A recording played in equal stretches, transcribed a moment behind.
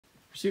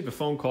Received a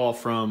phone call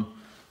from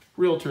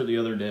realtor the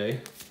other day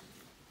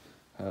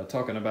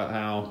talking about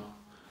how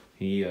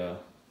he,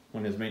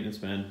 one of his maintenance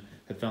men,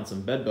 had found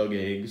some bed bug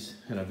eggs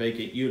in a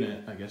vacant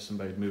unit. I guess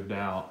somebody had moved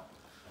out.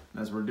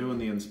 And as we're doing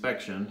the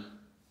inspection,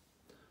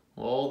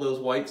 all those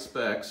white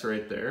specks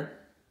right there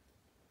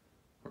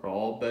are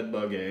all bed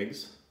bug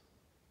eggs.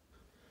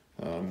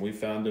 We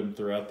found them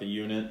throughout the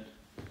unit.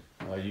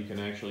 You can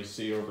actually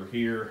see over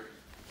here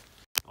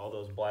all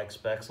those black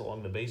specks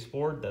along the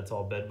baseboard. That's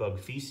all bed bug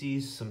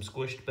feces, some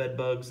squished bed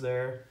bugs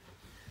there.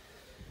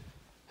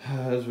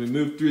 As we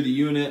moved through the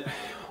unit,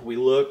 we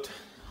looked.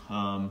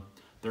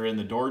 They're in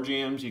the door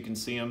jambs. You can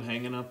see them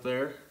hanging up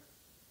there.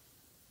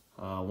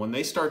 When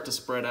they start to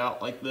spread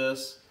out like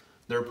this,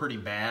 they're pretty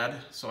bad.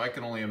 So I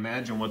can only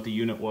imagine what the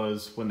unit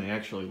was when they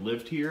actually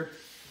lived here.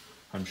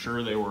 I'm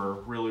sure they were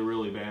really,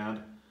 really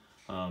bad.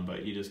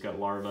 But you just got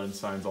larvae and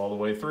signs all the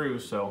way through.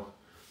 So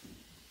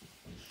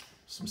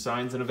some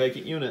signs in a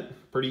vacant unit,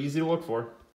 pretty easy to look for.